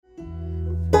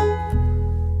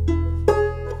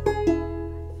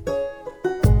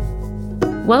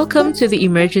Welcome to the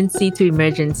Emergency to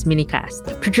Emergence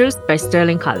minicast, produced by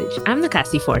Sterling College. I'm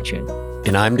Nakasi Fortune.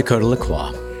 And I'm Dakota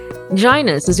Lacroix. Join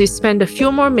us as we spend a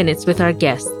few more minutes with our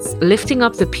guests, lifting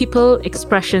up the people,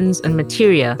 expressions, and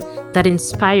materia that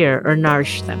inspire or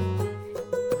nourish them.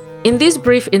 In these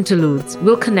brief interludes,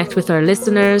 we'll connect with our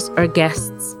listeners, our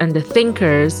guests, and the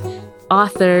thinkers,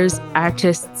 authors,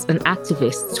 artists, and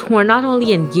activists who are not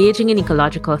only engaging in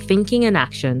ecological thinking and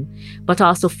action, but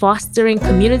also fostering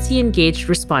community-engaged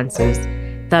responses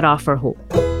that offer hope.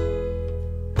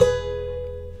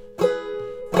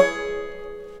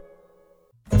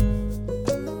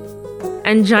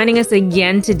 And joining us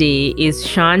again today is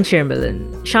Sean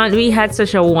Chamberlain. Sean, we had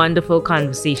such a wonderful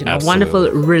conversation, Absolutely. A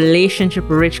wonderful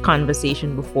relationship-rich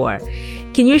conversation before.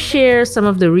 Can you share some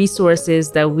of the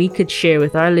resources that we could share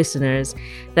with our listeners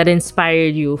that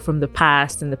inspired you from the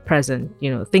past and the present,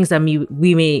 things that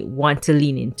we may want to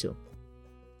lean into?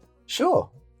 Sure.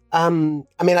 I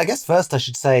guess first I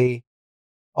should say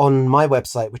on my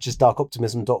website, which is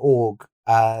darkoptimism.org,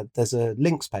 there's a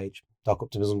links page,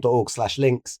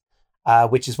 darkoptimism.org/links,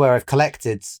 which is where I've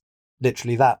collected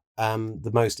literally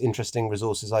the most interesting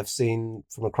resources I've seen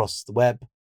from across the web.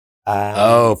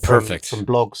 Perfect. From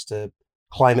blogs to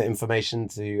climate information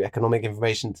to economic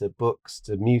information to books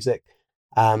to music.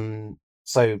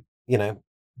 So,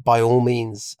 by all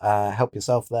means, help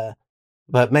yourself there.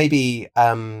 But maybe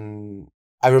I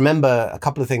remember a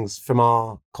couple of things from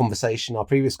our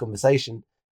previous conversation.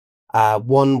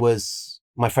 One was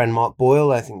my friend Mark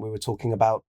Boyle. I think we were talking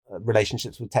about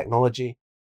relationships with technology,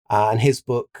 and his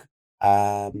book,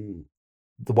 The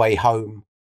Way Home,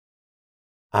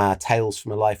 Tales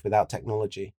from a Life Without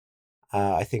Technology,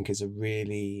 I think is a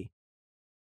really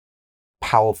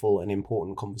powerful and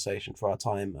important conversation for our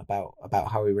time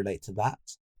about how we relate to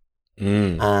that.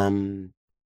 And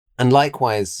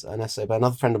likewise, an essay by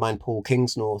another friend of mine, Paul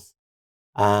Kingsnorth,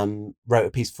 wrote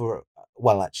a piece it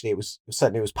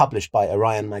was published by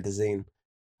Orion magazine,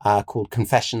 called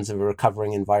Confessions of a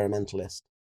Recovering Environmentalist.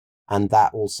 And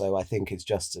that also, I think, is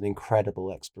just an incredible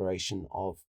exploration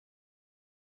of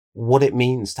what it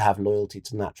means to have loyalty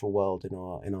to the natural world in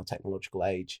our technological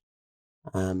age.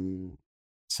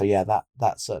 So yeah,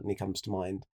 that certainly comes to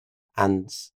mind. And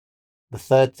the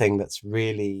third thing that's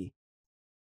really,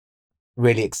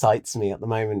 really excites me at the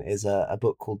moment is a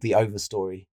book called The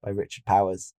Overstory by Richard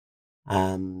Powers,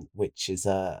 which is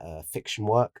a fiction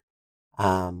work,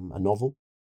 a novel.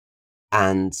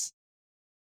 And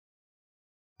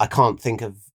I can't think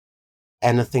of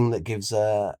anything that gives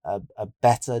a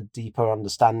better, deeper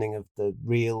understanding of the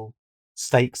real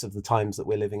stakes of the times that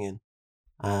we're living in.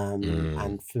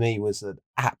 And for me was an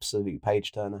absolute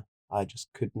page turner. I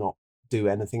just could not do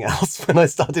anything else when I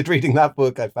started reading that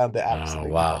book. I found it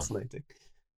absolutely fascinating.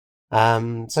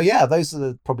 So yeah, those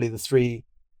are probably the three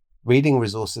reading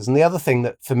resources. And the other thing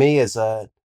that for me is a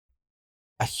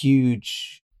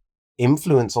huge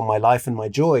influence on my life and my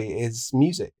joy is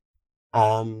music.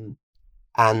 As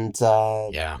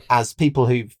people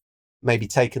who've maybe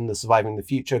taken the Surviving the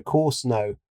Future course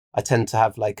know, I tend to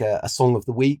have like a song of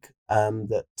the week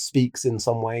that speaks in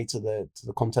some way to the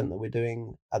content that we're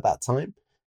doing at that time.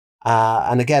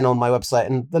 And again, on my website,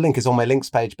 and the link is on my links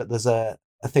page, but there's a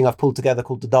thing I've pulled together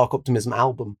called the Dark Optimism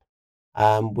album,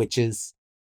 which is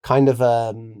kind of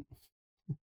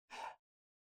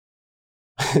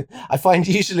I find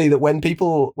usually that when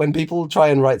people try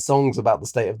and write songs about the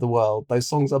state of the world, those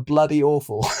songs are bloody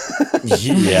awful.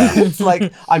 Yeah. It's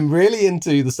like, I'm really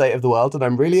into the state of the world and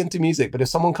I'm really into music, but if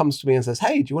someone comes to me and says,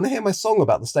 "Hey, do you want to hear my song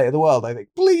about the state of the world?" I think,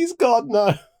 please God,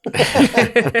 no.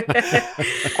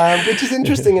 Which is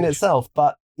interesting in itself.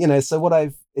 But,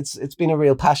 so it's been a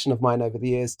real passion of mine over the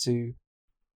years to,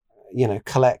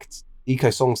 collect eco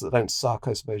songs that don't suck,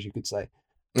 I suppose you could say.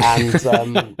 And,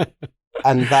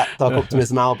 and that Dark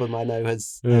Optimism album, I know,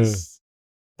 has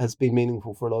been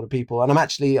meaningful for a lot of people. And I'm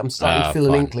starting to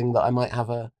feel an inkling that I might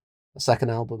have a second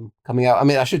album coming out. I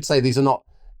mean, I should say this is not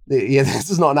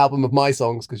an album of my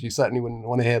songs, because you certainly wouldn't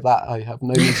want to hear that. I have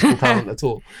no musical talent at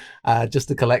all. Just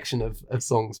a collection of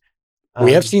songs.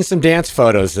 We have seen some dance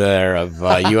photos there of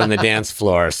you on the dance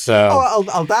floor. So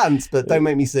I'll dance, but don't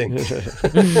make me sing.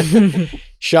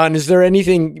 Sean, is there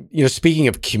anything, speaking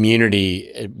of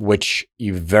community, which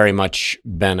you've very much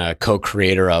been a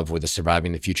co-creator of with the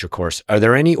Surviving the Future course, are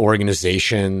there any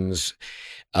organizations,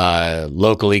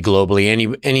 locally,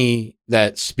 globally, any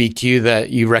that speak to you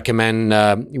that you recommend?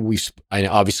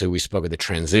 Obviously we spoke of the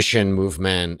transition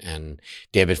movement and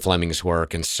David Fleming's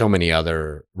work and so many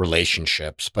other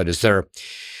relationships, but is there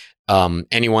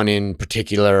anyone in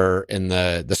particular in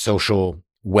the social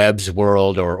webs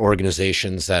world or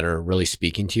organizations that are really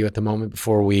speaking to you at the moment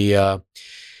before we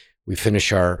we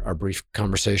finish our brief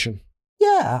conversation?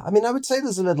 Yeah, I mean, I would say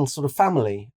there's a little sort of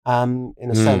family in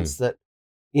a sense that,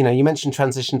 you mentioned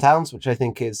transition towns, which I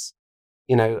think is,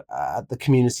 at the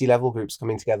community level, groups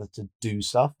coming together to do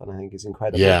stuff, and I think is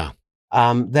incredible. Yeah.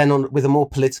 Then with a more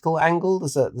political angle,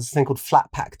 there's a thing called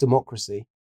flat pack democracy,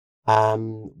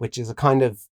 which is a kind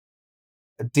of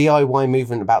a DIY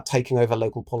movement about taking over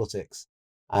local politics.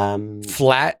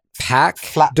 Flat pack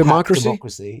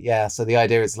democracy? Yeah. So the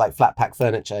idea is like flat pack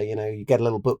furniture, you get a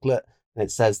little booklet and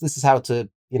it says, this is how to,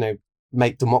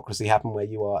 make democracy happen where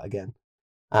you are again.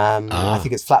 I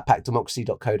think it's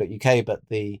flatpackdemocracy.co.uk, but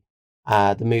the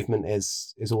movement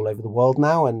is all over the world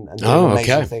now and doing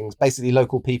amazing things. Basically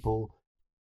local people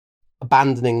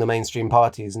abandoning the mainstream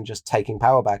parties and just taking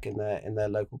power back in their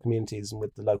local communities and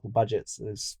with the local budgets.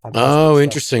 Is fantastic stuff.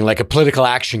 Interesting. Like a political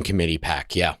action committee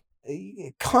pack. Yeah.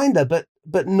 Kind of,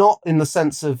 but not in the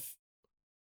sense of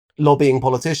lobbying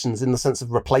politicians, in the sense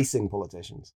of replacing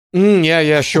politicians.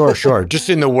 Yeah, sure. Just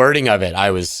in the wording of it,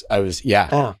 I was,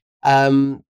 yeah.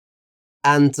 And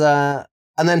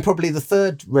then probably the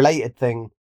third related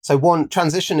thing. So one,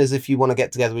 transition is if you want to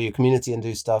get together with your community and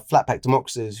do stuff. Flat pack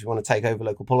democracy is if you want to take over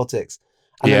local politics.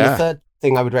 And then the third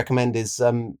thing I would recommend is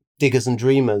Diggers and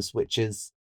Dreamers, which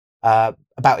is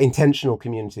about intentional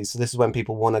communities. So this is when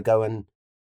people want to go and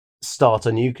start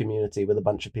a new community with a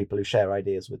bunch of people who share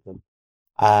ideas with them.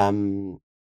 And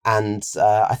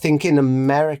I think in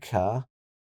America,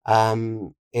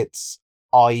 it's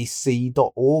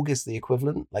IC.org is the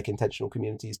equivalent, like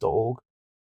intentionalcommunities.org.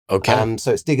 Okay.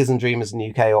 So it's Diggers and Dreamers in the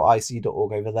UK or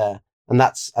IC.org over there. And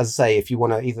that's, as I say, if you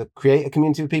want to either create a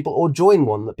community with people or join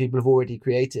one that people have already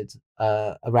created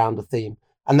around a theme.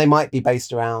 And they might be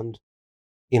based around,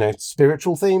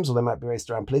 spiritual themes, or they might be based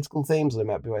around political themes, or they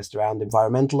might be based around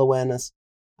environmental awareness.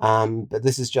 But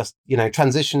this is just,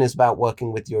 transition is about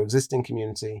working with your existing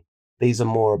community. These are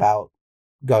more about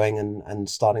going and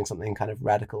starting something kind of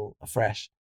radical afresh.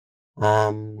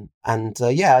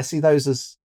 I see those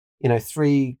as,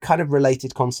 three kind of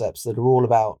related concepts that are all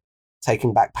about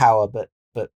taking back power, but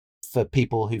for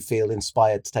people who feel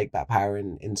inspired to take back power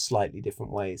in slightly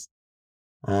different ways.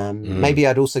 Maybe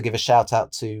I'd also give a shout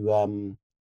out to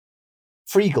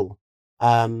Freegle,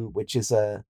 which is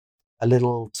a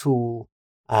little tool.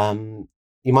 You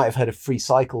might have heard of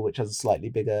FreeCycle, which has a slightly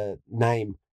bigger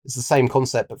name. It's the same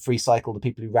concept, but FreeCycle, the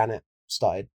people who ran it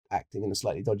started acting in a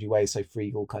slightly dodgy way. So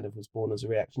Freegle kind of was born as a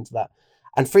reaction to that.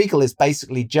 And Freegle is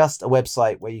basically just a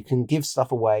website where you can give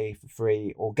stuff away for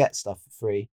free or get stuff for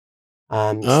free.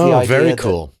 Very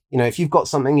cool. That, if you've got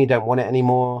something, you don't want it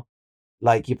anymore,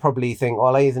 like you probably think,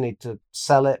 well, I either need to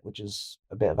sell it, which is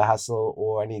a bit of a hassle,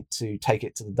 or I need to take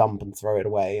it to the dump and throw it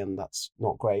away, and that's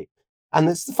not great. And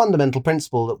it's the fundamental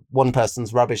principle that one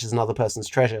person's rubbish is another person's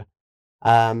treasure.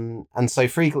 And so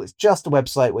Freegle is just a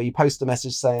website where you post a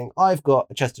message saying, I've got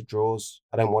a chest of drawers,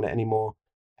 I don't want it anymore.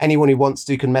 Anyone who wants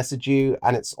to can message you,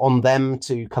 and it's on them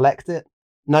to collect it.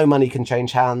 No money can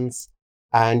change hands.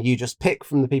 And you just pick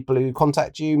from the people who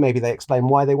contact you. Maybe they explain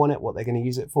why they want it, what they're going to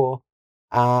use it for.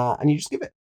 And you just give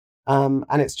it. And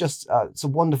it's just, it's a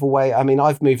wonderful way. I mean,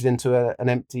 I've moved into an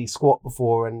empty squat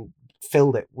before and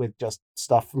filled it with just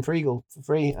stuff from Freegle for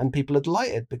free. And people are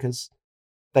delighted because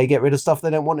they get rid of stuff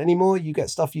they don't want anymore. You get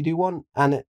stuff you do want,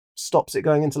 and it stops it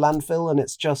going into landfill. And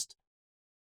it's just,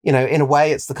 in a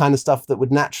way, it's the kind of stuff that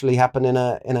would naturally happen in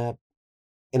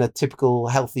a typical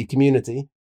healthy community.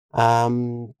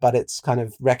 But it's kind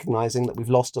of recognizing that we've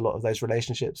lost a lot of those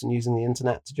relationships and using the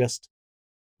internet to just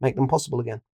make them possible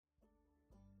again.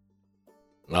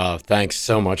 Oh, thanks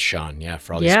so much, Sean. Yeah,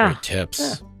 for all these great tips.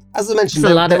 Yeah. As I mentioned,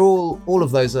 they're all of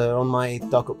those are on my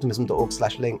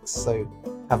darkoptimism.org/links. So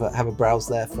have a browse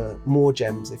there for more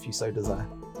gems if you so desire.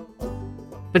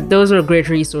 But those are great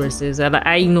resources, and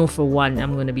I know for one,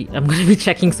 I'm gonna be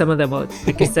checking some of them out.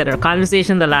 Like I said, our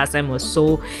conversation the last time was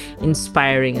so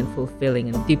inspiring and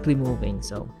fulfilling and deeply moving.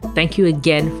 So thank you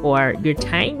again for your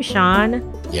time, Sean.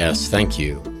 Yes, thank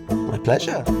you. My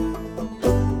pleasure.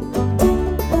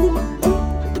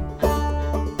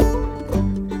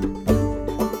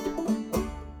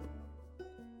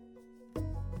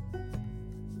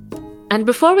 And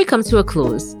before we come to a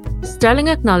close, Sterling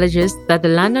acknowledges that the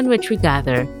land on which we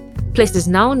gather, places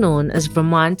now known as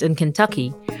Vermont and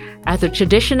Kentucky, are the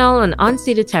traditional and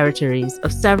unceded territories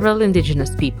of several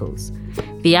indigenous peoples,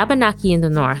 the Abenaki in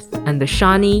the north and the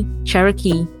Shawnee,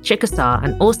 Cherokee, Chickasaw,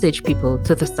 and Osage people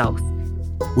to the south.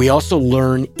 We also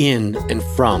learn in and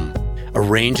from a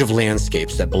range of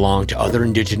landscapes that belong to other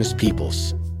indigenous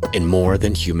peoples and more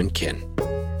than human kin.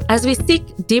 As we seek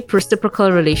deep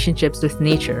reciprocal relationships with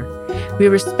nature, we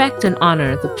respect and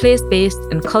honor the place-based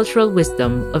and cultural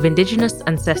wisdom of Indigenous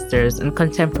ancestors and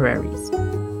contemporaries.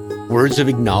 Words of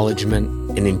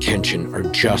acknowledgement and intention are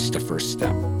just a first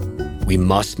step. We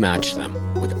must match them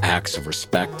with acts of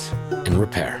respect and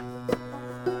repair.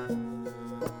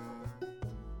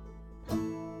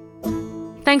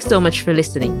 Thanks so much for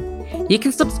listening. You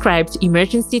can subscribe to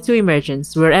Emergency to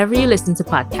Emergence wherever you listen to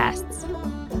podcasts.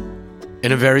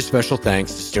 And a very special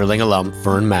thanks to Sterling alum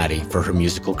Fern Maddie for her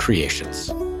musical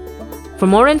creations. For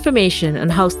more information on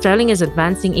how Sterling is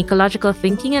advancing ecological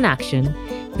thinking and action,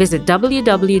 visit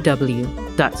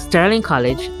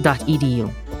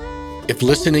www.sterlingcollege.edu. If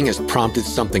listening has prompted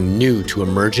something new to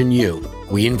emerge in you,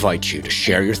 we invite you to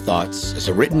share your thoughts as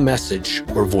a written message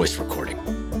or voice recording,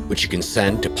 which you can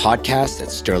send to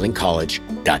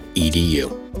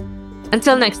podcast@sterlingcollege.edu.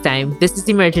 Until next time, this is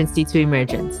Emergency to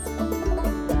Emergence.